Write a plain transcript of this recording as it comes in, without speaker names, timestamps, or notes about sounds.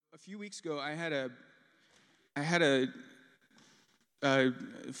few weeks ago, I had a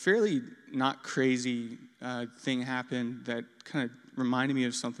fairly not crazy thing happen that kind of reminded me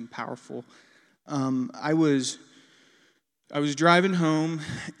of something powerful. I was driving home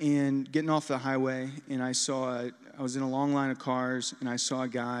and getting off the highway, and I was in a long line of cars, and I saw a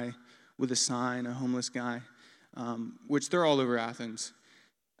guy with a sign, a homeless guy, which they're all over Athens,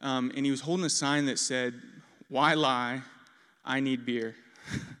 and he was holding a sign that said, "Why lie? I need beer."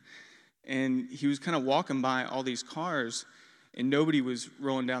 And he was kind of walking by all these cars, and nobody was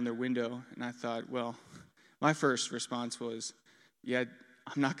rolling down their window. And I thought, well, my first response was, yeah,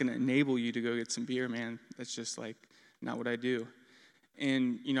 I'm not going to enable you to go get some beer, man. That's just like not what I do.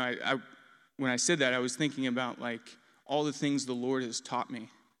 And, when I said that, I was thinking about like all the things the Lord has taught me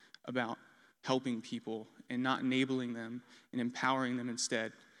about helping people and not enabling them and empowering them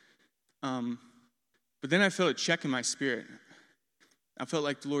instead. But then I felt a check in my spirit. I felt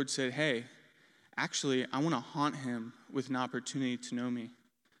like the Lord said, hey, actually, I want to haunt him with an opportunity to know me.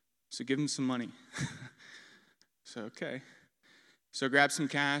 So give him some money. So, okay. So I grabbed some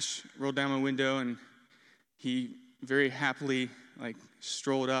cash, rolled down my window, and he very happily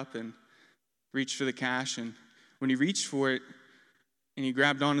strolled up and reached for the cash. And when he reached for it and he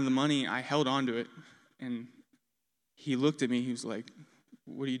grabbed onto the money, I held onto it. And he looked at me. He was like,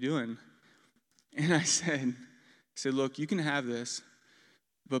 what are you doing? And I said, look, you can have this.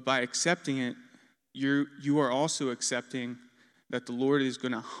 But by accepting it, you are also accepting that the Lord is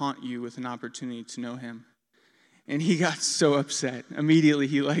going to haunt you with an opportunity to know him. And he got so upset. Immediately,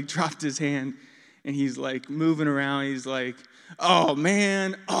 he dropped his hand, and he's moving around. He's like, oh,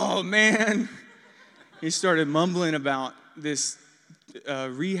 man. He started mumbling about this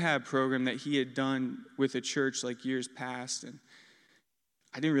rehab program that he had done with a church years past. And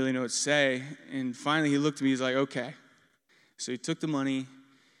I didn't really know what to say. And finally, he looked at me. He's like, okay. So he took the money.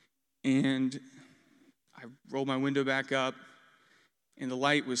 And I rolled my window back up, and the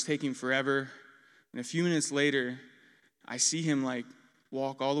light was taking forever. And a few minutes later, I see him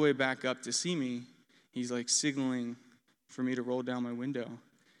walk all the way back up to see me. He's signaling for me to roll down my window.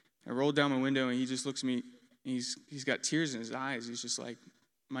 I rolled down my window, and he just looks at me. He's got tears in his eyes. He's just like,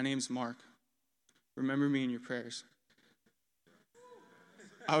 my name's Mark. Remember me in your prayers.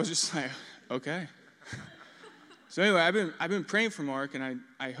 I was just like, okay. So anyway, I've been praying for Mark, and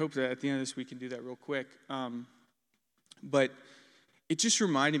I hope that at the end of this we can do that real quick. But it just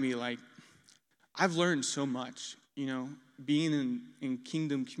reminded me, I've learned so much, being in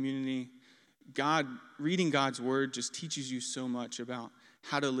kingdom community. Reading God's word just teaches you so much about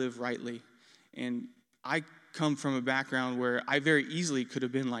how to live rightly. And I come from a background where I very easily could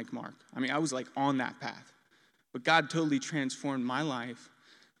have been like Mark. I mean, I was on that path. But God totally transformed my life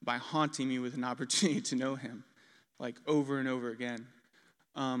by haunting me with an opportunity to know him. Over and over again.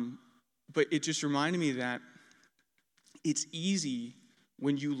 But it just reminded me that it's easy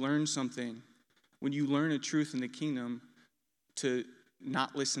when you learn something, when you learn a truth in the kingdom, to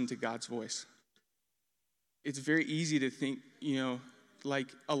not listen to God's voice. It's very easy to think,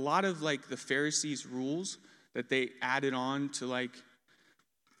 a lot of the Pharisees' rules that they added on to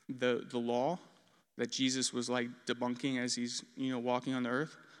the law that Jesus was debunking as he's, walking on the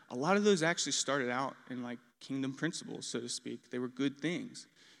earth. A lot of those actually started out in kingdom principles, so to speak. They were good things,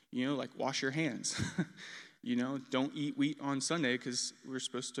 wash your hands, don't eat wheat on Sunday because we're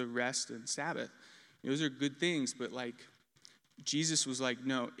supposed to rest and Sabbath. Those are good things, but Jesus was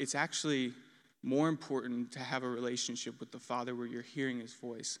no, it's actually more important to have a relationship with the Father where you're hearing his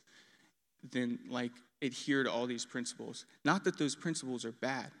voice than adhere to all these principles. Not that those principles are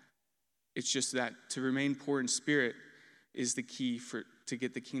bad. It's just that to remain poor in spirit is the key to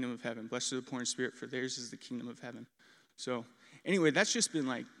get the kingdom of heaven. Blessed are the poor in spirit, for theirs is the kingdom of heaven. So anyway, that's just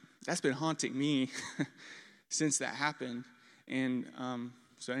been that's been haunting me since that happened. And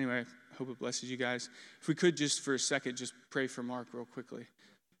so anyway, I hope it blesses you guys. If we could just for a second, just pray for Mark real quickly.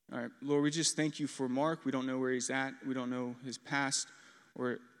 All right, Lord, we just thank you for Mark. We don't know where he's at. We don't know his past,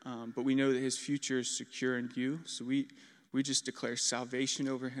 but we know that his future is secure in you. So we just declare salvation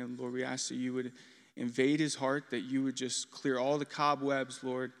over him. Lord, we ask that you would invade his heart, that you would just clear all the cobwebs,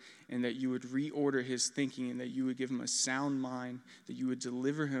 Lord, and that you would reorder his thinking, and that you would give him a sound mind, that you would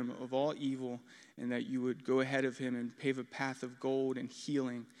deliver him of all evil, and that you would go ahead of him and pave a path of gold and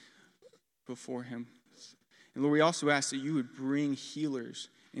healing before him. And Lord, we also ask that you would bring healers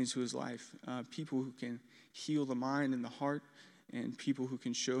into his life, people who can heal the mind and the heart, and people who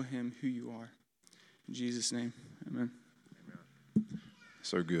can show him who you are. In Jesus' name, amen.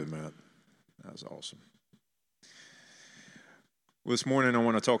 So good, Matt. That was awesome. Well, this morning I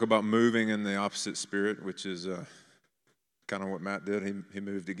want to talk about moving in the opposite spirit, which is kind of what Matt did. He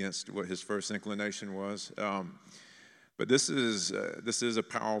moved against what his first inclination was. But this is a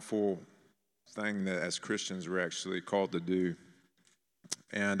powerful thing that as Christians we're actually called to do.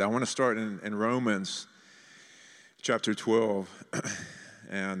 And I want to start in Romans chapter 12,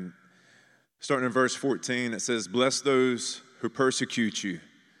 and starting in verse 14, it says, "Bless those who persecute you.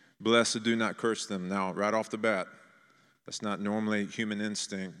 Bless and do not curse them." Now, right off the bat, that's not normally human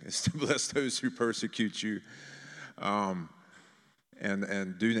instinct, is to bless those who persecute you.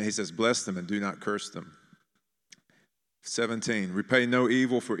 He says, bless them and do not curse them. 17, repay no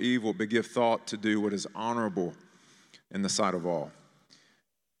evil for evil, but give thought to do what is honorable in the sight of all.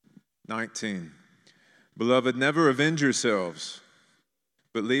 19, beloved, never avenge yourselves,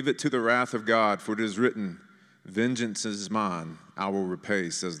 but leave it to the wrath of God, for it is written, vengeance is mine, I will repay,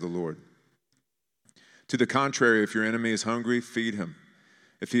 says the Lord. To the contrary, if your enemy is hungry, feed him.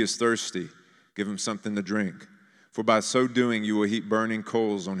 If he is thirsty, give him something to drink. For by so doing, you will heap burning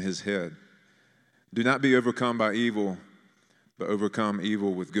coals on his head. Do not be overcome by evil, but overcome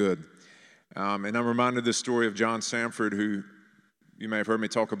evil with good. And I'm reminded of the story of John Sanford, who you may have heard me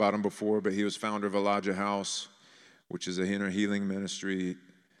talk about him before, but he was founder of Elijah House, which is a inner healing ministry.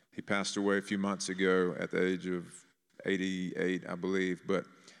 He passed away a few months ago at the age of 88, I believe, but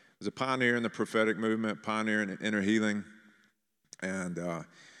was a pioneer in the prophetic movement, pioneer in inner healing, and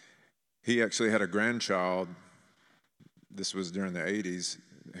he actually had a grandchild, this was during the 80s,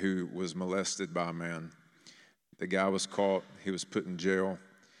 who was molested by a man. The guy was caught, he was put in jail,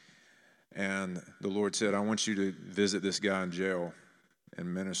 and the Lord said, I want you to visit this guy in jail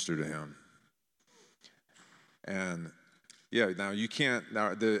and minister to him. And yeah, now you can't,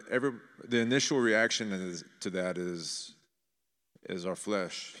 the initial reaction to that is our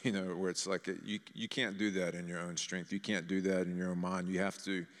flesh, where it's like you can't do that in your own strength. You can't do that in your own mind. You have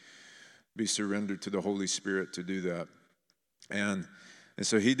to be surrendered to the Holy Spirit to do that. And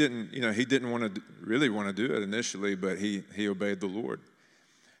so he didn't really want to do it initially, but he obeyed the Lord.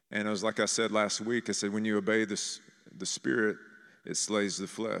 And it was like I said last week, I said when you obey the Spirit, it slays the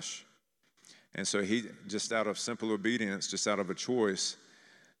flesh. And so he, just out of simple obedience, just out of a choice,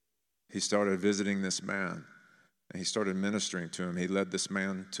 he started visiting this man. And he started ministering to him. He led this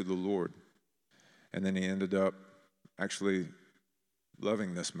man to the Lord. And then he ended up actually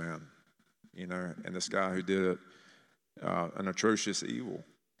loving this man, and this guy who did an atrocious evil.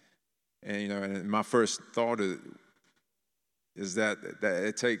 And, and my first thought is that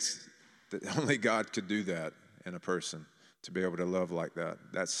it takes, that only God could do that in a person, to be able to love like that.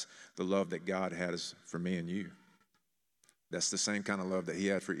 That's the love that God has for me and you. That's the same kind of love that he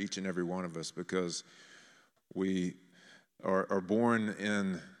had for each and every one of us, because we are born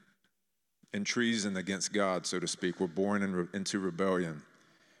in treason against God, so to speak. We're born into rebellion.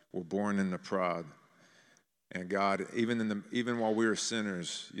 We're born into pride. And God, even while we were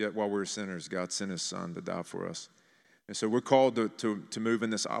sinners, God sent his son to die for us. And so we're called to move in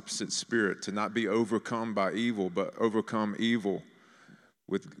this opposite spirit, to not be overcome by evil, but overcome evil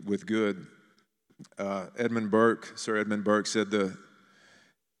with good. Sir Edmund Burke said the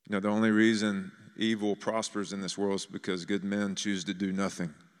only reason evil prospers in this world is because good men choose to do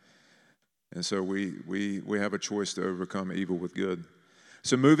nothing. And so we have a choice to overcome evil with good.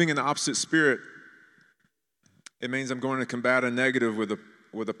 So moving in the opposite spirit, it means I'm going to combat a negative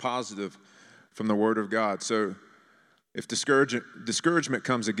with a positive from the Word of God. So if discouragement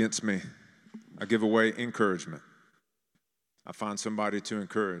comes against me, I give away encouragement. I find somebody to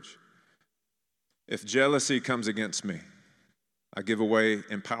encourage. If jealousy comes against me, I give away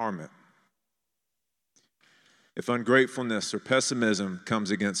empowerment. If ungratefulness or pessimism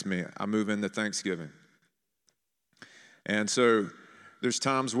comes against me, I move into thanksgiving. And so there's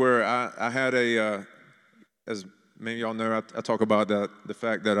times where I had as many of y'all know, I talk about the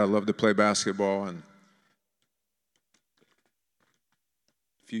fact that I love to play basketball. And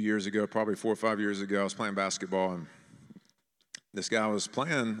a few years ago, probably 4 or 5 years ago, I was playing basketball, and this guy I was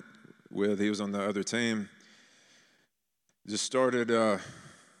playing with, he was on the other team, just started to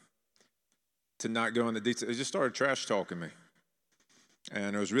not go into detail. He just started trash talking me.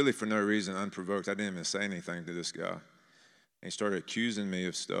 And it was really for no reason, unprovoked. I didn't even say anything to this guy. And he started accusing me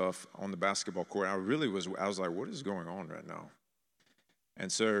of stuff on the basketball court. I was like, what is going on right now?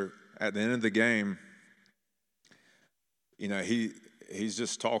 And so at the end of the game, he's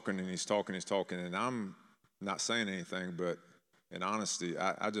just talking and he's talking, and I'm not saying anything, but in honesty,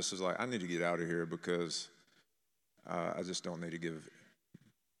 I just was like, I need to get out of here, because I just don't need to give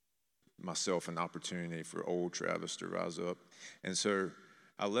myself an opportunity for old Travis to rise up. And so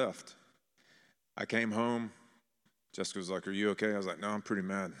I left. I came home. Jessica was like, are you okay? I was like, no, I'm pretty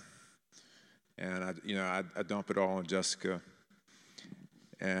mad. And I dump it all on Jessica.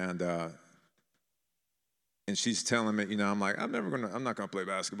 And she's telling me, I'm like, I'm not gonna play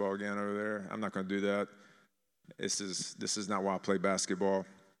basketball again over there. I'm not gonna do that. This is not why I play basketball.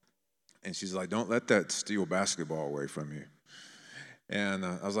 And she's like, don't let that steal basketball away from you. And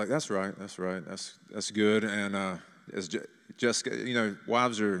I was like, that's right, that's good. And as Jessica,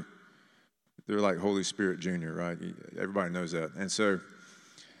 wives they're like Holy Spirit Junior, right? Everybody knows that. And so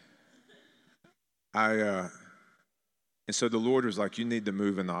so the Lord was like, you need to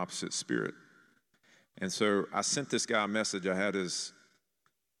move in the opposite spirit. And so I sent this guy a message. I had his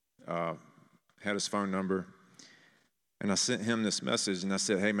phone number, and I sent him this message, and I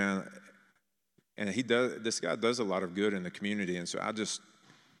said, hey man, and this guy does a lot of good in the community. And so I just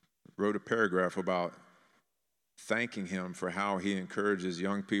wrote a paragraph about thanking him for how he encourages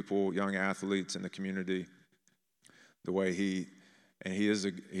young people, young athletes in the community, the way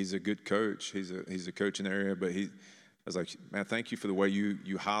he's a good coach. He's a coach in the area, but I was like, man, thank you for the way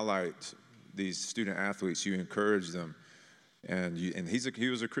you highlight these student athletes, you encourage them, and he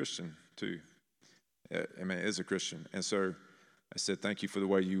was a Christian too. Is a Christian, and so I said, thank you for the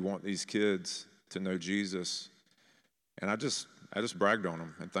way you want these kids to know Jesus, and I just bragged on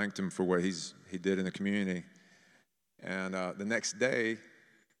him and thanked him for what he did in the community. And the next day,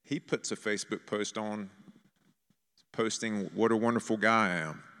 he puts a Facebook post on, posting what a wonderful guy I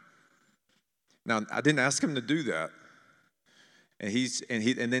am. Now I didn't ask him to do that. And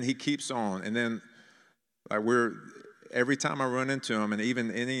then he keeps on, and then every time I run into him, and even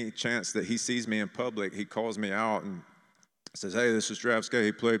any chance that he sees me in public, he calls me out and says, "Hey, this is Travis Gay.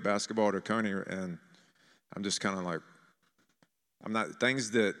 He played basketball at Oconee," and I'm just kind of like, things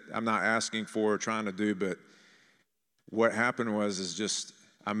that I'm not asking for or trying to do, but what happened was just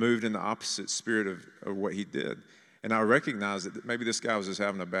I moved in the opposite spirit of what he did, and I recognized that maybe this guy was just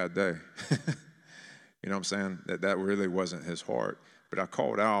having a bad day. You know what I'm saying? That really wasn't his heart. But I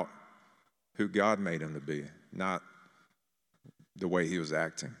called out who God made him to be, not the way he was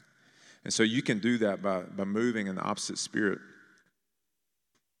acting. And so you can do that by moving in the opposite spirit.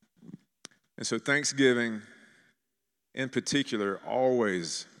 And so Thanksgiving, in particular,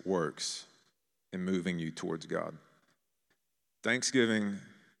 always works in moving you towards God. Thanksgiving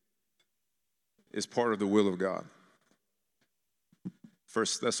is part of the will of God. 1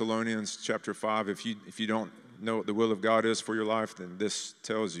 Thessalonians chapter 5, if you don't know what the will of God is for your life, then this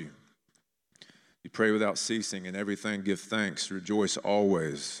tells you. You pray without ceasing, and everything give thanks. Rejoice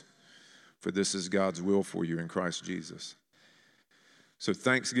always, for this is God's will for you in Christ Jesus. So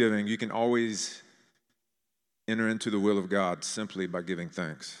Thanksgiving, you can always enter into the will of God simply by giving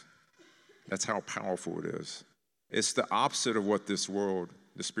thanks. That's how powerful it is. It's the opposite of what the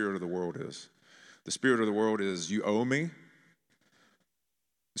spirit of the world is. The spirit of the world is, you owe me.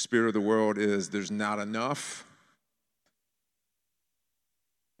 The spirit of the world is, there's not enough,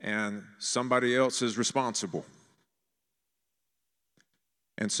 and somebody else is responsible.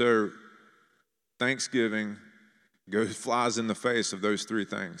 And so Thanksgiving flies in the face of those three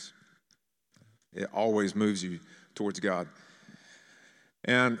things. It always moves you towards God.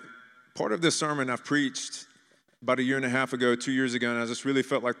 And part of this sermon I've preached about 1.5 years ago, 2 years ago, and I just really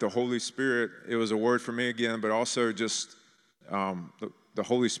felt like the Holy Spirit, it was a word for me again, but also just the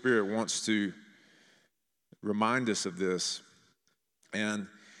Holy Spirit wants to remind us of this. And,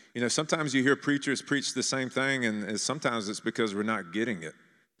 sometimes you hear preachers preach the same thing, and sometimes it's because we're not getting it.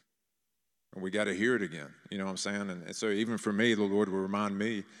 And we got to hear it again. You know what I'm saying? And so even for me, the Lord will remind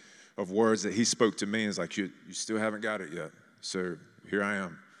me of words that he spoke to me. And it's like, you still haven't got it yet. So here I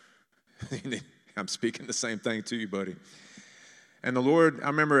am. I'm speaking the same thing to you, buddy. And the Lord, I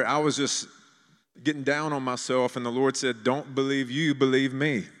remember I was just getting down on myself, and the Lord said, don't believe you, believe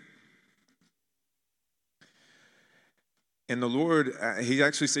me. And the Lord, he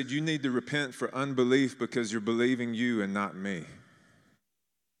actually said, you need to repent for unbelief because you're believing you and not me.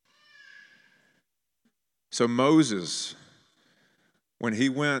 So Moses, when he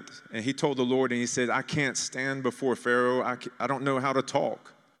went and he told the Lord, and he said, I can't stand before Pharaoh. I don't know how to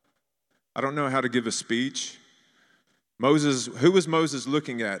talk. I don't know how to give a speech. Moses, who was Moses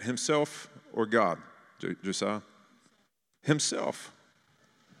looking at, himself or God, Josiah? Himself.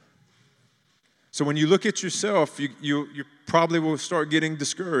 So when you look at yourself, you probably will start getting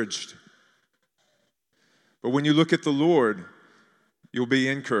discouraged. But when you look at the Lord, you'll be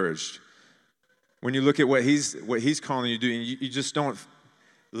encouraged. When you look at what he's calling you to do, you just don't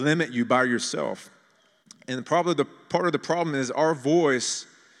limit you by yourself. And probably part of the problem is our voice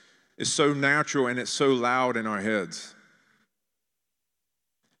is so natural and it's so loud in our heads.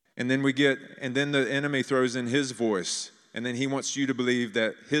 And then the enemy throws in his voice and then he wants you to believe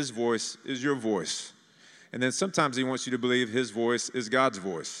that his voice is your voice. And then sometimes he wants you to believe his voice is God's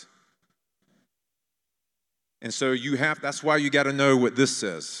voice. And so that's why you got to know what this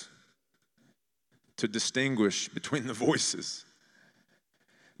says to distinguish between the voices.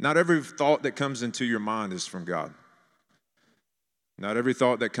 Not every thought that comes into your mind is from God. Not every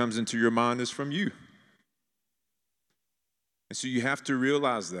thought that comes into your mind is from you. And so you have to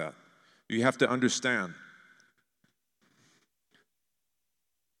realize that. You have to understand.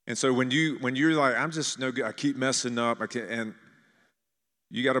 And so when you're like, I'm just no good, I keep messing up, and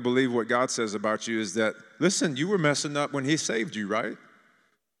you got to believe what God says about you is that, listen, you were messing up when he saved you, right?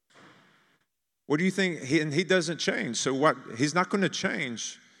 What do you think? He doesn't change. So what? He's not going to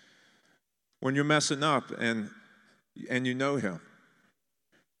change when you're messing up and you know him.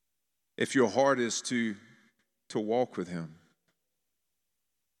 If your heart is to walk with him.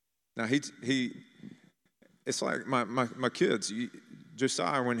 Now it's like my kids.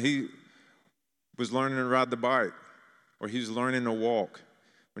 Josiah, when he was learning to ride the bike, or he was learning to walk.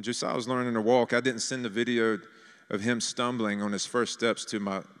 When Josiah was learning to walk, I didn't send a video of him stumbling on his first steps to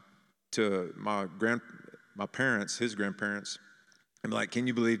my parents, his grandparents. I'm like, can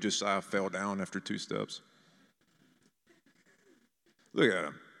you believe Josiah fell down after 2 steps? Look at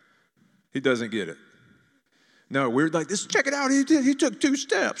him. He doesn't get it. No, we're like, check it out. He took 2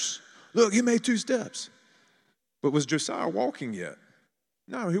 steps. Look, he made 2 steps. But was Josiah walking yet?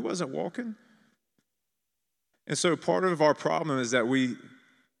 No, he wasn't walking. And so part of our problem is that we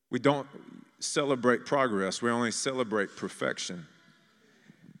don't celebrate progress. We only celebrate perfection.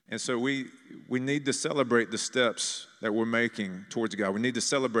 And so we need to celebrate the steps that we're making towards God. We need to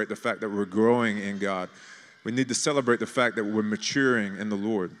celebrate the fact that we're growing in God. We need to celebrate the fact that we're maturing in the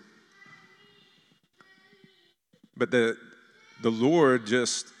Lord. But the Lord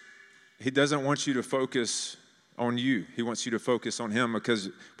he doesn't want you to focus on you. He wants you to focus on him because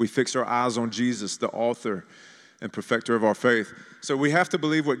we fix our eyes on Jesus, the author and perfecter of our faith. So we have to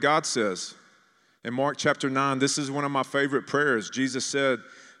believe what God says. In Mark chapter 9, this is one of my favorite prayers. Jesus said,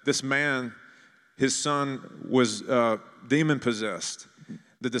 this man, his son was demon-possessed.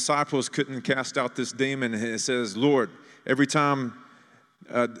 The disciples couldn't cast out this demon. And it says, Lord, every time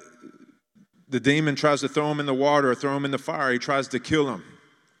the demon tries to throw him in the water or throw him in the fire, he tries to kill him.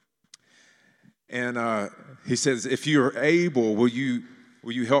 And he says, if you're able, will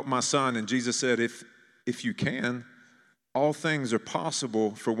you help my son? And Jesus said, if you can, all things are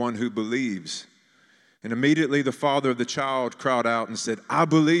possible for one who believes. And immediately the father of the child cried out and said, I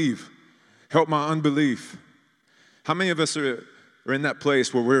believe, help my unbelief. How many of us are in that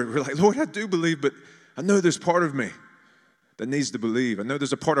place where we're like, Lord, I do believe, but I know there's part of me that needs to believe. I know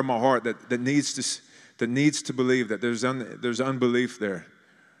there's a part of my heart that needs to believe, that there's unbelief there.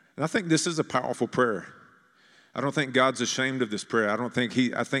 And I think this is a powerful prayer. I don't think God's ashamed of this prayer.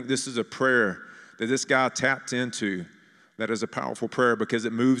 I think this is a prayer that this guy tapped into that is a powerful prayer because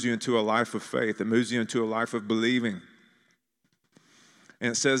it moves you into a life of faith. It moves you into a life of believing.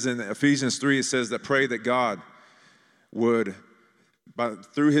 And it says in Ephesians 3, it says that pray that God would,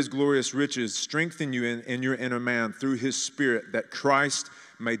 through his glorious riches, strengthen you in your inner man through his Spirit, that Christ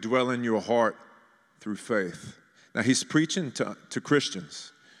may dwell in your heart through faith. Now, he's preaching to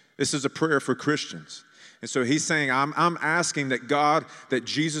Christians. This is a prayer for Christians. And so he's saying, I'm asking that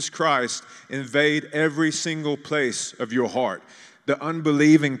Jesus Christ invade every single place of your heart, the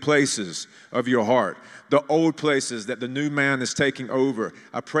unbelieving places of your heart, the old places that the new man is taking over.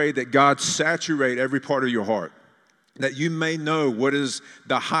 I pray that God saturate every part of your heart, that you may know what is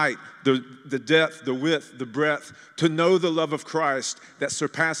the height, the depth, the width, the breadth, to know the love of Christ that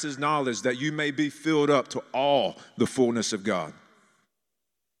surpasses knowledge, that you may be filled up to all the fullness of God.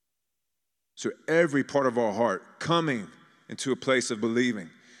 So every part of our heart coming into a place of believing.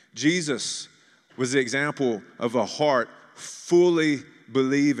 Jesus was the example of a heart fully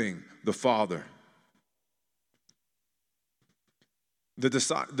believing the Father. The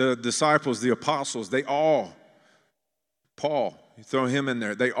disciples, the apostles, Paul, you throw him in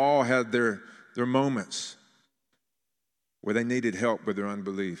there, they all had their moments where they needed help with their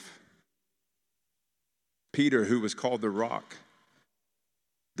unbelief. Peter, who was called the rock,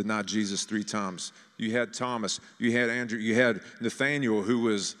 denied Jesus 3 times. You had Thomas, you had Andrew, you had Nathaniel,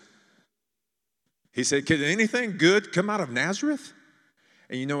 he said, can anything good come out of Nazareth?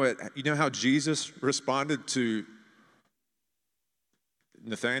 And you know what? You know how Jesus responded to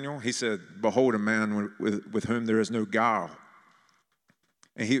Nathaniel? He said, behold a man with whom there is no guile.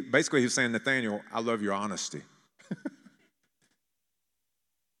 And he was saying, Nathaniel, I love your honesty.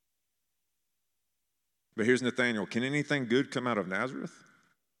 But here's Nathaniel, can anything good come out of Nazareth?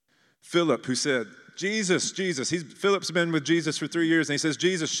 Philip, who said, Jesus. Philip's been with Jesus for 3 years, and he says,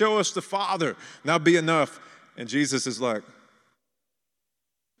 Jesus, show us the Father, and that'll be enough. And Jesus is like,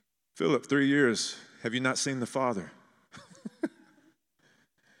 Philip, 3 years, have you not seen the Father?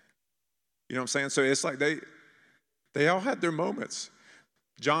 You know what I'm saying? So it's like they all had their moments.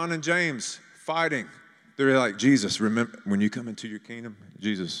 John and James fighting. They're like, Jesus, remember when you come into your kingdom?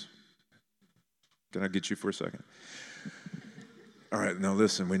 Jesus, can I get you for a second? All right, now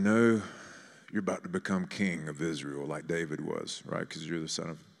listen, we know you're about to become king of Israel like David was, right? Because you're the son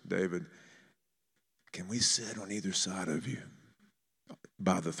of David. Can we sit on either side of you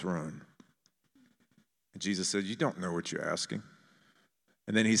by the throne? And Jesus said, you don't know what you're asking.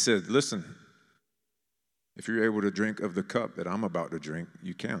 And then he said, listen, if you're able to drink of the cup that I'm about to drink,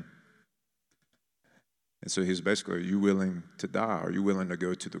 you can. And so he's basically, are you willing to die? Are you willing to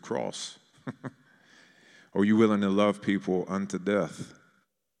go to the cross? Are you willing to love people unto death?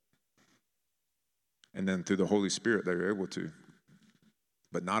 And then through the Holy Spirit, they were able to,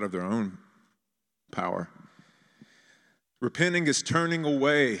 but not of their own power. Repenting is turning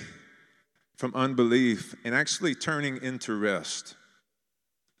away from unbelief and actually turning into rest.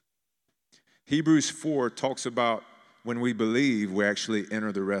 Hebrews 4 talks about when we believe, we actually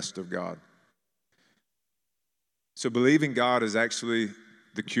enter the rest of God. So believing God is actually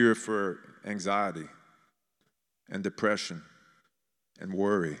the cure for anxiety and depression and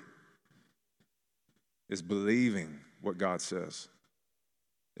worry. Is believing what God says.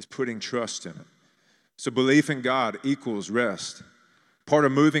 Is putting trust in it. So belief in God equals rest. Part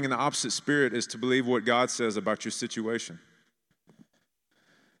of moving in the opposite spirit is to believe what God says about your situation.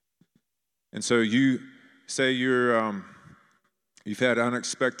 And so you say you've had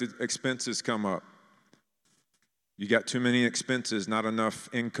unexpected expenses come up. You got too many expenses, not enough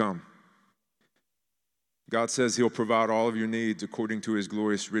income. God says he'll provide all of your needs according to his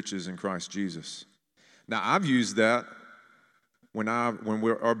glorious riches in Christ Jesus. Now, I've used that when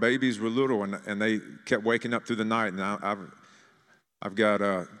our babies were little and they kept waking up through the night, and I've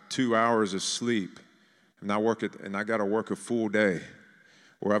got 2 hours of sleep, and I got to work a full day,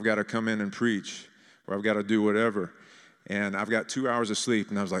 or I've got to come in and preach, or I've got to do whatever, and I've got 2 hours of sleep,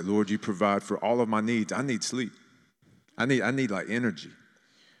 and I was like, Lord, you provide for all of my needs. I need sleep. I need like energy,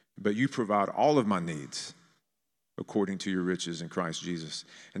 but you provide all of my needs according to your riches in Christ Jesus.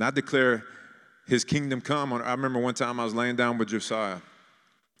 And I declare his kingdom come. I remember one time I was laying down with Josiah,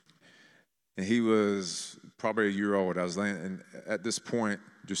 and he was probably a year old. And at this point,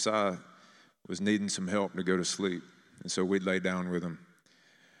 Josiah was needing some help to go to sleep, and so we'd lay down with him.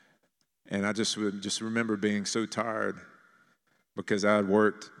 And I just remember being so tired because I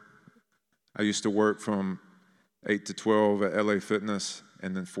used to work from 8 to 12 at LA Fitness,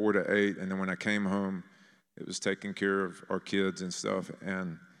 and then 4 to 8, and then when I came home, it was taking care of our kids and stuff,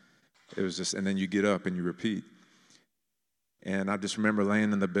 and it was just, and then you get up and you repeat. And I just remember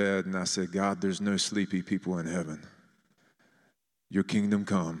laying in the bed, and I said, God, there's no sleepy people in heaven. Your kingdom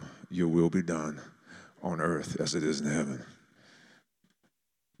come, your will be done on earth as it is in heaven.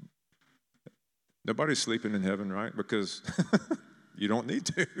 Nobody's sleeping in heaven, right? Because you don't need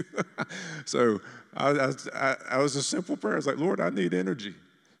to. So I was a simple prayer. I was like, Lord, I need energy.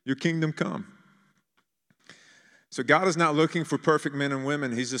 Your kingdom come. So God is not looking for perfect men and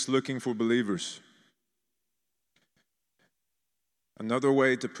women. He's just looking for believers. Another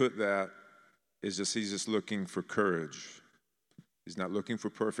way to put that is he's just looking for courage. He's not looking for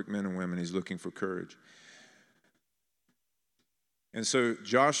perfect men and women. He's looking for courage. And so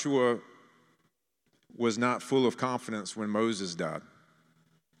Joshua was not full of confidence when Moses died.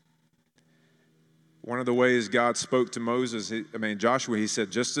 One of the ways God spoke to Joshua, he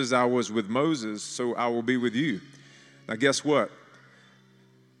said, just as I was with Moses, so I will be with you. Now, guess what?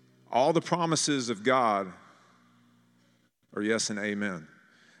 All the promises of God are yes and amen.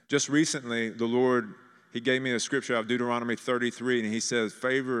 Just recently, the Lord, he gave me a scripture out of Deuteronomy 33, and he says,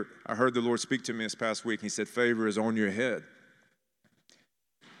 favor, I heard the Lord speak to me this past week, and he said, favor is on your head.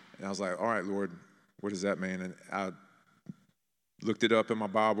 And I was like, all right, Lord, what does that mean? And I looked it up in my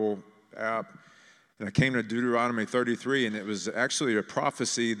Bible app, and I came to Deuteronomy 33, and it was actually a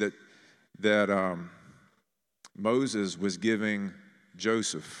prophecy that Moses was giving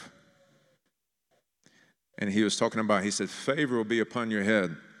Joseph. And he was talking about, he said, favor will be upon your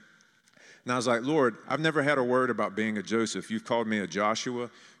head. And I was like, Lord, I've never had a word about being a Joseph. You've called me a Joshua.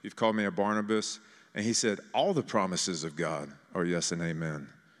 You've called me a Barnabas. And he said, all the promises of God are yes and amen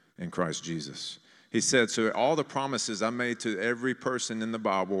in Christ Jesus. He said, so all the promises I made to every person in the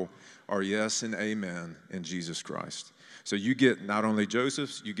Bible are yes and amen in Jesus Christ. So you get not only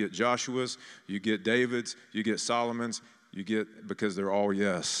Joseph's, you get Joshua's, you get David's, you get Solomon's, because they're all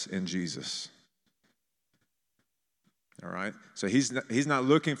yes in Jesus. All right? So he's not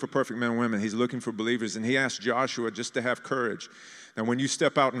looking for perfect men and women. He's looking for believers. And he asked Joshua just to have courage. Now, when you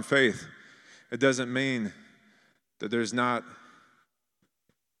step out in faith, it doesn't mean that there's not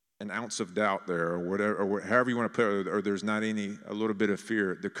an ounce of doubt there, or whatever, or however you want to put it, or there's not a little bit of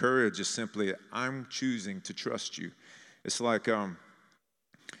fear. The courage is simply, I'm choosing to trust you. It's like, if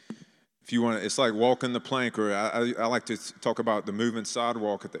you want, it's like walking the plank, or I like to talk about the moving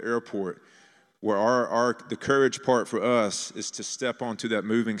sidewalk at the airport, where the courage part for us is to step onto that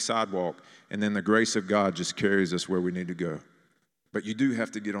moving sidewalk, and then the grace of God just carries us where we need to go. But you do have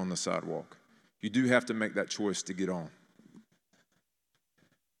to get on the sidewalk. You do have to make that choice to get on.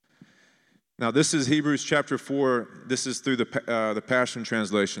 Now, this is Hebrews chapter 4. This is through the Passion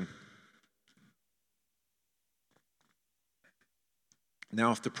Translation.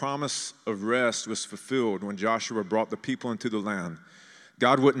 Now, if the promise of rest was fulfilled when Joshua brought the people into the land,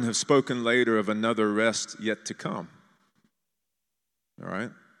 God wouldn't have spoken later of another rest yet to come. All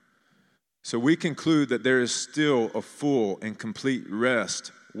right? So we conclude that there is still a full and complete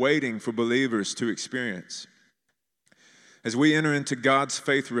rest waiting for believers to experience. As we enter into God's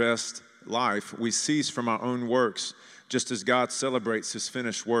faith rest life, we cease from our own works, just as God celebrates his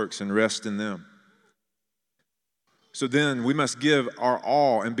finished works and rest in them. So then we must give our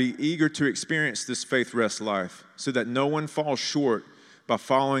all and be eager to experience this faith rest life, so that no one falls short by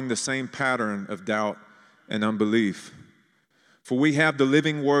following the same pattern of doubt and unbelief. For we have the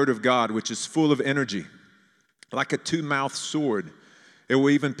living word of God, which is full of energy, like a two-mouthed sword. It will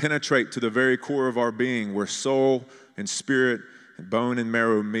even penetrate to the very core of our being, where soul and spirit and bone and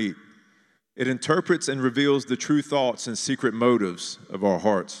marrow meet. It interprets and reveals the true thoughts and secret motives of our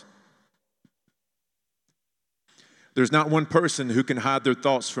hearts. There's not one person who can hide their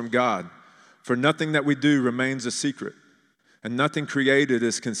thoughts from God, for nothing that we do remains a secret, and nothing created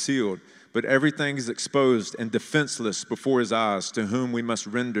is concealed, but everything is exposed and defenseless before his eyes, to whom we must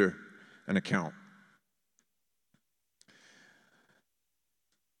render an account.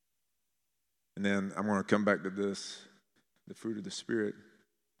 And then I'm going to come back to this, the fruit of the Spirit.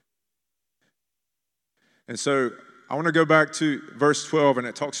 And so I want to go back to verse 12, and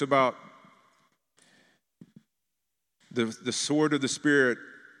it talks about the sword of the Spirit.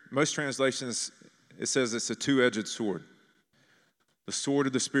 Most translations, it says it's a two-edged sword. The sword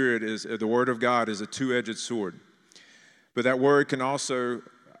of the Spirit is, the Word of God is a two-edged sword. But that word can also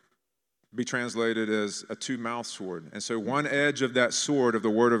be translated as a two-mouthed sword. And so one edge of that sword of the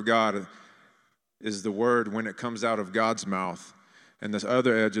Word of God is the Word when it comes out of God's mouth. And this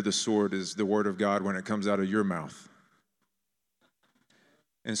other edge of the sword is the Word of God when it comes out of your mouth.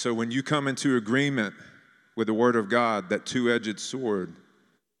 And so when you come into agreement with the Word of God, that two-edged sword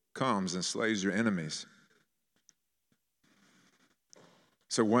comes and slays your enemies.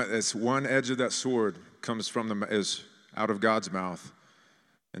 So one edge of that sword comes is out of God's mouth,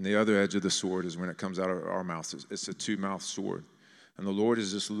 and the other edge of the sword is when it comes out of our mouth. It's a two-mouthed sword. And the Lord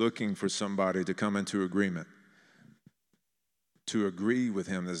is just looking for somebody to come into agreement. To agree with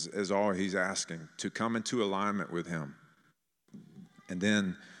him is all he's asking, to come into alignment with him. And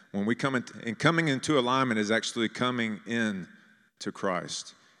then when we come and coming into alignment is actually coming in to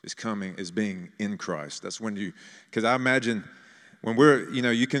Christ, is being in Christ. That's when because I imagine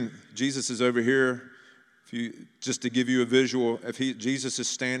when Jesus is over here, just to give you a visual, Jesus is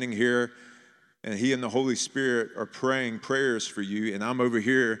standing here, and he and the Holy Spirit are praying prayers for you, and I'm over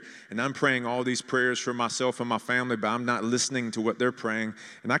here, and I'm praying all these prayers for myself and my family, but I'm not listening to what they're praying.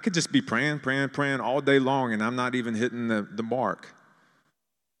 And I could just be praying all day long, and I'm not even hitting the mark.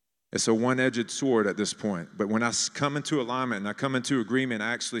 It's a one-edged sword at this point. But when I come into alignment and I come into agreement,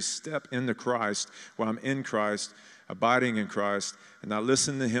 I actually step into Christ, while I'm in Christ, abiding in Christ, and I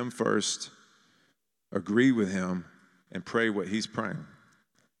listen to him first, agree with him, and pray what he's praying.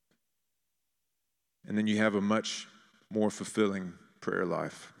 And then you have a much more fulfilling prayer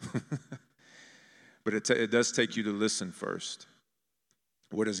life. But it does take you to listen first.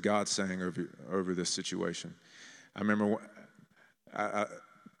 What is God saying over this situation? I remember,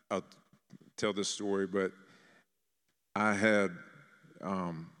 I'll tell this story, but I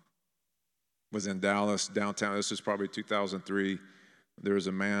was in Dallas, downtown. This was probably 2003. There was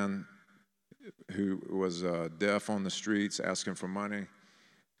a man who was deaf on the streets asking for money.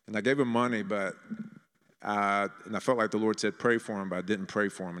 And I gave him money, but I felt like the Lord said, pray for him, but I didn't pray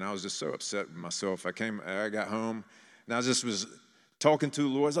for him. And I was just so upset with myself. I got home, and I was talking to the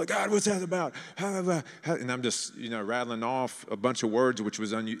Lord. I was like, God, what's that about? And I'm just, rattling off a bunch of words, which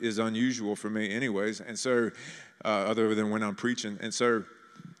is unusual for me anyways. And so, other than when I'm preaching. And so,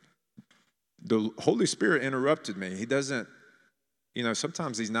 the Holy Spirit interrupted me. He doesn't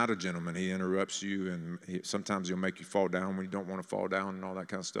sometimes he's not a gentleman. He interrupts you, and sometimes he'll make you fall down when you don't want to fall down and all that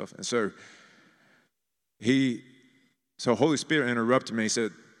kind of stuff. And so Holy Spirit interrupted me. He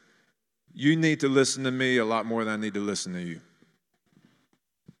said, you need to listen to me a lot more than I need to listen to you.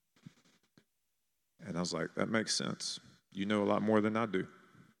 And I was like, that makes sense. You know a lot more than I do.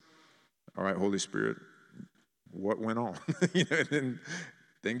 All right, Holy Spirit, what went on?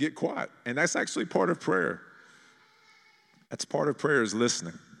 Then get quiet. And that's actually part of prayer. That's part of prayer, is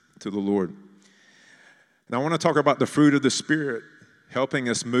listening to the Lord. Now, I want to talk about the fruit of the Spirit helping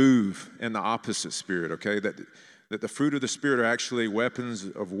us move in the opposite spirit, okay? That the fruit of the Spirit are actually weapons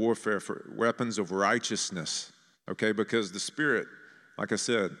of warfare, weapons of righteousness, okay? Because the Spirit, like I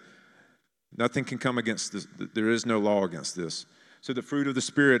said, nothing can come against this. There is no law against this. So the fruit of the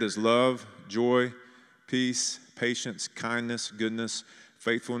Spirit is love, joy, peace, patience, kindness, goodness,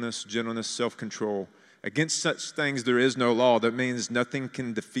 faithfulness, gentleness, self-control. Against such things there is no law. That means nothing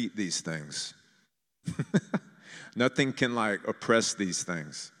can defeat these things. Nothing can oppress these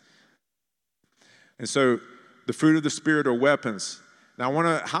things. And so the fruit of the Spirit are weapons. Now I want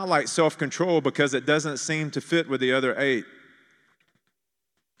to highlight self-control because it doesn't seem to fit with the other 8.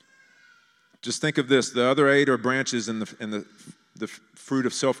 Just think of this. The other 8 are branches, and the fruit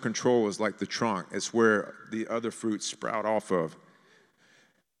of self-control is like the trunk. It's where the other fruits sprout off of.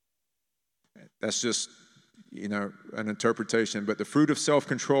 That's just, an interpretation. But the fruit of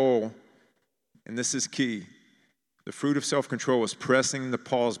self-control, and this is key, the fruit of self-control is pressing the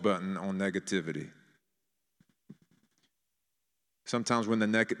pause button on negativity. Sometimes when the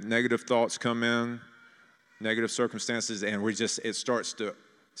negative thoughts come in, negative circumstances, and it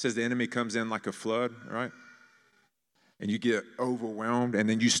says the enemy comes in like a flood, right? And you get overwhelmed, and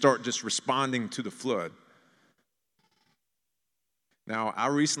then you start just responding to the flood. Now, I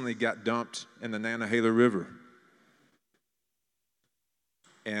recently got dumped in the Nantahala River,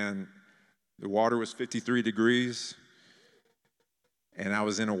 and the water was 53 degrees, and I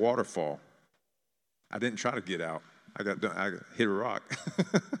was in a waterfall. I didn't try to get out. I hit a rock.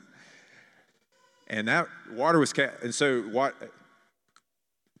 And that water was, and so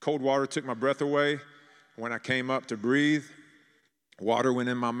cold water took my breath away. When I came up to breathe, water went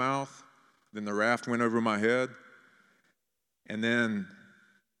in my mouth, then the raft went over my head. And then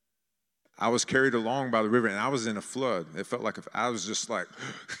I was carried along by the river, and I was in a flood. It felt like I was just like,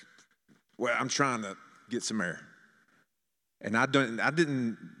 well, I'm trying to get some air. And I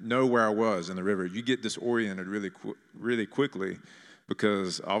didn't know where I was in the river. You get disoriented really quickly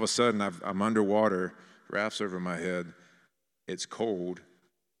because all of a sudden I'm underwater, raft's over my head, it's cold,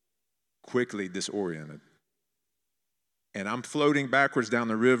 quickly disoriented. And I'm floating backwards down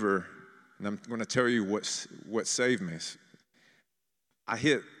the river, and I'm going to tell you what saved me. I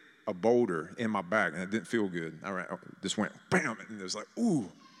hit a boulder in my back, and it didn't feel good. I just went, bam, and it was like,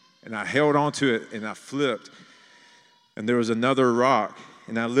 ooh. And I held onto it, and I flipped, and there was another rock,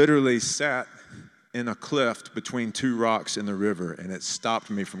 and I literally sat in a cleft between 2 rocks in the river, and it stopped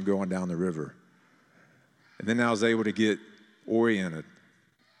me from going down the river. And then I was able to get oriented.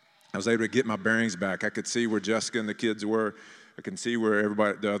 I was able to get my bearings back. I could see where Jessica and the kids were. I could see where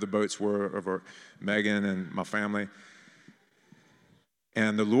the other boats were, of Megan and my family.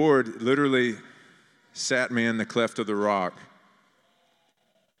 And the Lord literally sat me in the cleft of the rock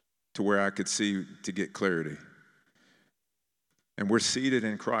to where I could see to get clarity. And we're seated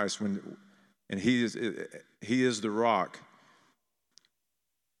in Christ, and He is the rock.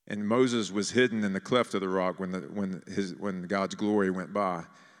 And Moses was hidden in the cleft of the rock when God's glory went by.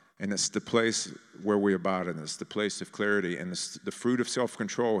 And it's the place where we abide, and it's the place of clarity. And the fruit of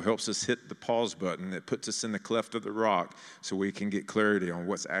self-control helps us hit the pause button. It puts us in the cleft of the rock so we can get clarity on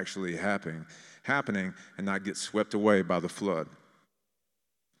what's actually happening and not get swept away by the flood.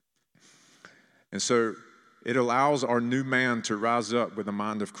 And so it allows our new man to rise up with the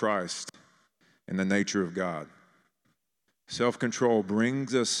mind of Christ and the nature of God. Self-control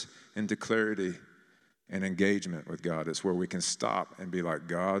brings us into clarity and engagement with God. It's where we can stop and be like,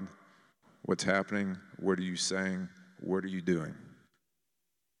 God, what's happening? What are you saying? What are you doing?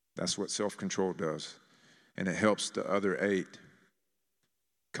 That's what self-control does. And it helps the other 8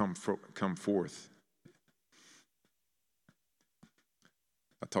 come forth.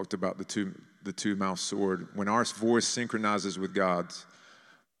 I talked about the two-mouthed sword. When our voice synchronizes with God's,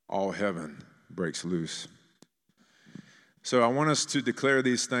 all heaven breaks loose. So I want us to declare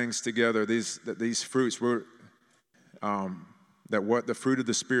these things together, these fruits, that what the fruit of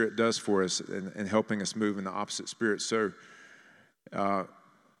the Spirit does for us in helping us move in the opposite spirit. So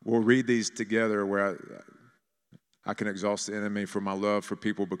we'll read these together where I can exhaust the enemy for my love for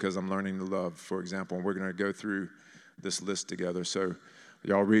people because I'm learning to love, for example. And we're going to go through this list together. So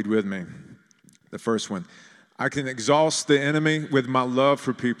y'all read with me. The first one. I can exhaust the enemy with my love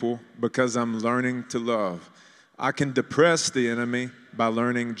for people because I'm learning to love. I can depress the enemy by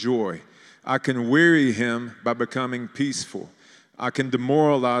learning joy. I can weary him by becoming peaceful. I can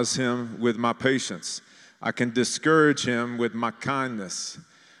demoralize him with my patience. I can discourage him with my kindness.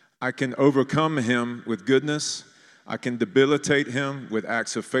 I can overcome him with goodness. I can debilitate him with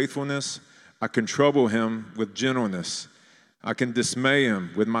acts of faithfulness. I can trouble him with gentleness. I can dismay him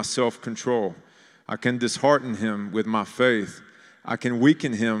with my self-control. I can dishearten him with my faith. I can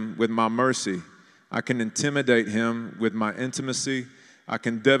weaken him with my mercy. I can intimidate him with my intimacy. I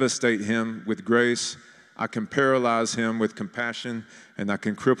can devastate him with grace. I can paralyze him with compassion, and I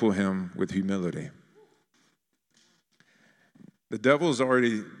can cripple him with humility. The devil's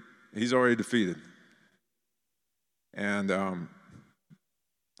he's already defeated. And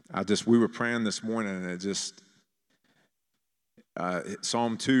we were praying this morning, and it just,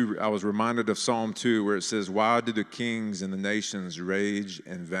 Psalm 2, I was reminded of Psalm 2, where it says, why do the kings and the nations rage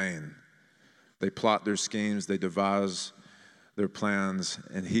in vain? They plot their schemes, they devise their plans,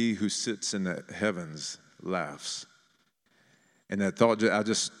 and he who sits in the heavens laughs. And that thought, I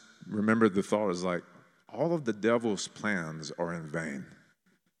just remembered the thought is like, all of the devil's plans are in vain.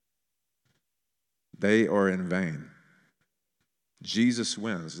 They are in vain. Jesus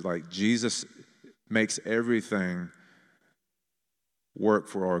wins. Like, Jesus makes everything work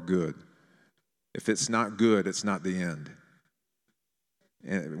for our good. If it's not good, it's not the end.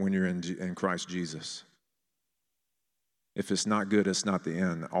 And when you're in Christ Jesus. If it's not good, it's not the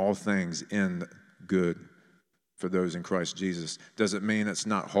end. All things end good for those in Christ Jesus. Does it mean it's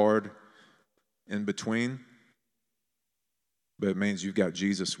not hard in between? But it means you've got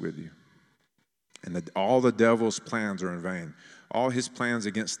Jesus with you. And all the devil's plans are in vain. All his plans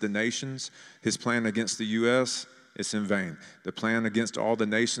against the nations, his plan against the U.S., it's in vain. The plan against all the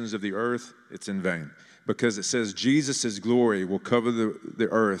nations of the earth, it's in vain. Because it says Jesus' glory will cover the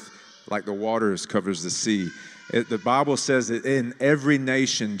earth like the waters covers the sea. The Bible says that in every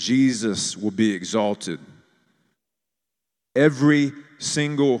nation, Jesus will be exalted. Every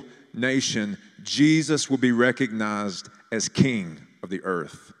single nation, Jesus will be recognized as King of the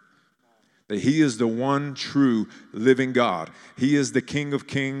earth. That he is the one true living God. He is the King of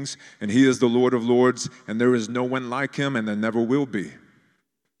kings, and he is the Lord of lords, and there is no one like him, and there never will be.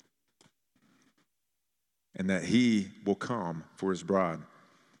 And that he will come for his bride.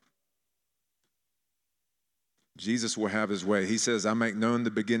 Jesus will have his way. He says, I make known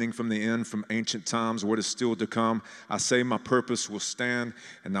the beginning from the end, from ancient times, what is still to come. I say my purpose will stand,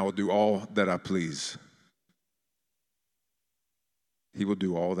 and I will do all that I please. He will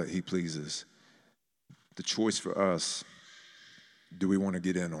do all that he pleases. The choice for us, do we want to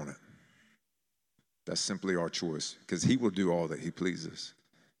get in on it? That's simply our choice, because he will do all that he pleases.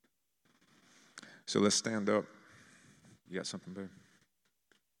 So let's stand up. You got something, babe?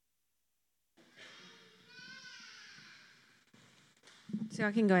 So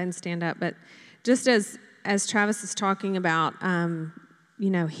I can go ahead and stand up, but just as Travis is talking about,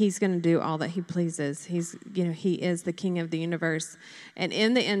 he's going to do all that he pleases. He is the King of the universe. And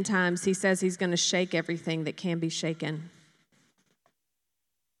in the end times, he says he's going to shake everything that can be shaken.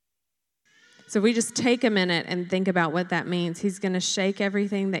 So we just take a minute and think about what that means. He's going to shake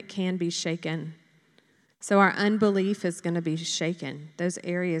everything that can be shaken. So our unbelief is going to be shaken. Those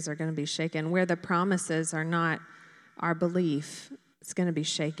areas are going to be shaken. Where the promises are not our belief, it's going to be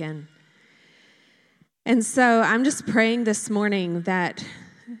shaken. And so I'm just praying this morning that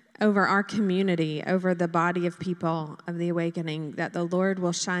over our community, over the body of people of the awakening, that the Lord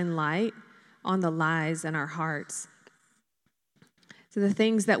will shine light on the lies in our hearts. So the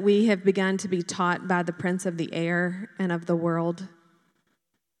things that we have begun to be taught by the prince of the air and of the world,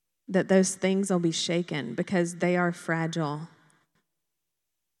 that those things will be shaken because they are fragile.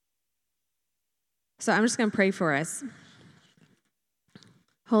 So I'm just going to pray for us.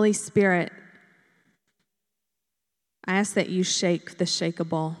 Holy Spirit, I ask that you shake the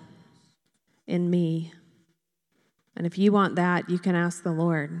shakeable in me. And if you want that, you can ask the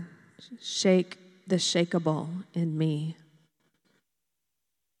Lord, shake the shakeable in me.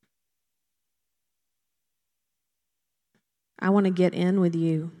 I want to get in with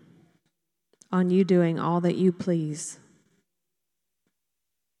you on you doing all that you please.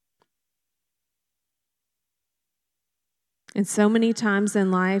 And so many times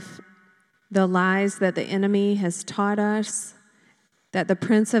in life, the lies that the enemy has taught us, that the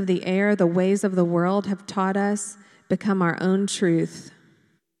prince of the air, the ways of the world have taught us, become our own truth.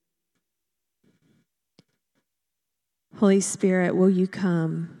 Holy Spirit, will you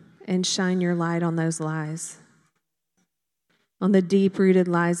come and shine your light on those lies? on the deep-rooted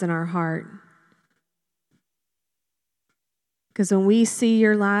lies in our heart. Because when we see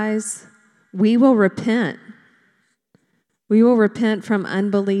your lies, we will repent. We will repent from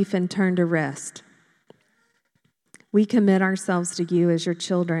unbelief and turn to rest. We commit ourselves to you as your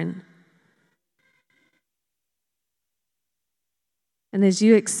children. And as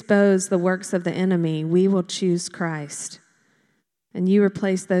you expose the works of the enemy, we will choose Christ. And you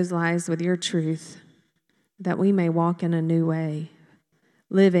replace those lies with your truth, that we may walk in a new way,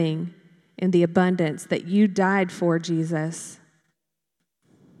 living in the abundance that you died for, Jesus.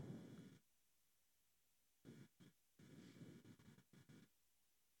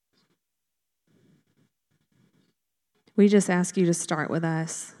 We just ask you to start with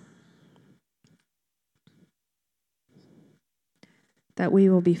us, that we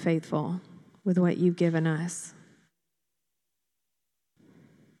will be faithful with what you've given us.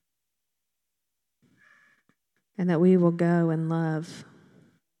 And that we will go and love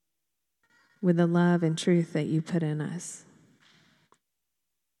with the love and truth that you put in us.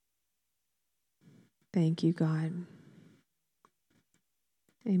 Thank you, God.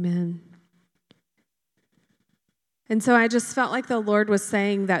 Amen. And so I just felt like the Lord was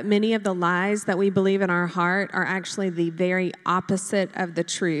saying that many of the lies that we believe in our heart are actually the very opposite of the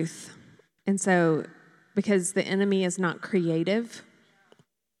truth. And so, because the enemy is not creative,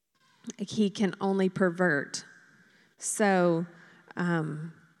 he can only pervert. So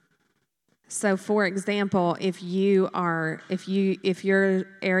for example, if your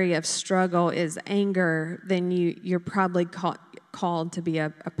area of struggle is anger, then you're probably called to be a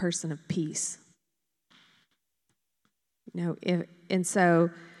person of peace. And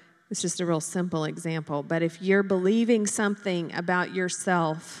so it's just a real simple example. But if you're believing something about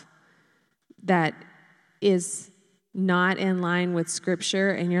yourself that is not in line with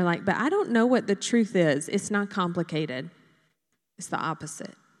Scripture, and you're like, but I don't know what the truth is, it's not complicated. It's the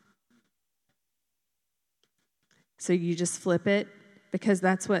opposite. So you just flip it, because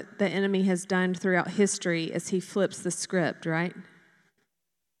that's what the enemy has done throughout history, is he flips the script, right?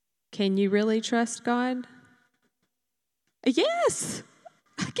 Can you really trust God? Yes,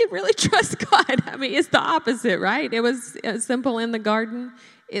 I can really trust God. I mean, it's the opposite, right? It was simple in the garden.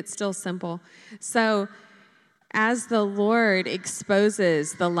 It's still simple. So as the Lord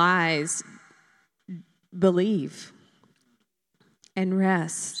exposes the lies, believe and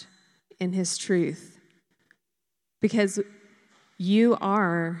rest in his truth. Because you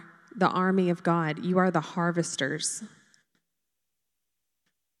are the army of God. You are the harvesters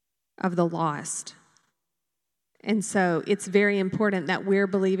of the lost. And so it's very important that we're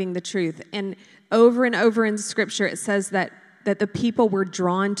believing the truth. And over in Scripture, it says that the people were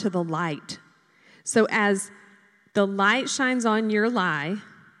drawn to the light. So as the light shines on your lie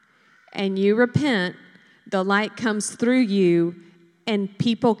and you repent, the light comes through you and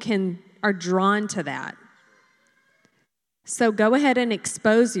people are drawn to that. So go ahead and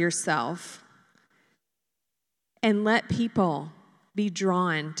expose yourself and let people be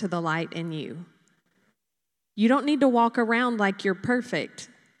drawn to the light in you. You don't need to walk around like you're perfect,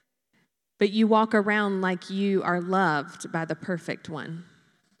 but you walk around like you are loved by the perfect one.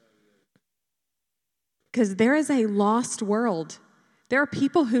 Because there is a lost world. There are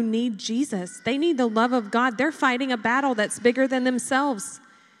people who need Jesus. They need the love of God. They're fighting a battle that's bigger than themselves.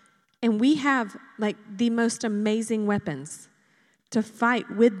 And we have like the most amazing weapons to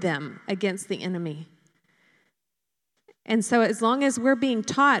fight with them against the enemy. And so as long as we're being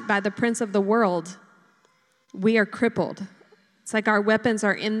taught by the prince of the world, we are crippled. It's like our weapons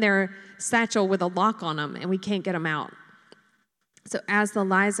are in their satchel with a lock on them and we can't get them out. So as the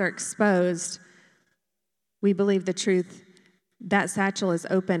lies are exposed, we believe the truth. That satchel is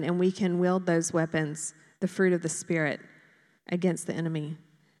open and we can wield those weapons, the fruit of the Spirit, against the enemy.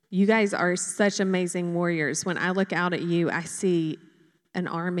 You guys are such amazing warriors. When I look out at you, I see an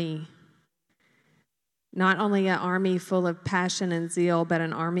army. Not only an army full of passion and zeal, but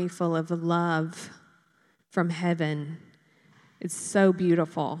an army full of love from heaven. It's so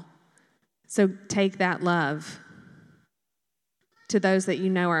beautiful. So take that love to those that you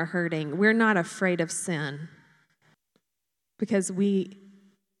know are hurting. We're not afraid of sin because we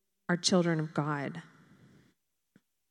are children of God.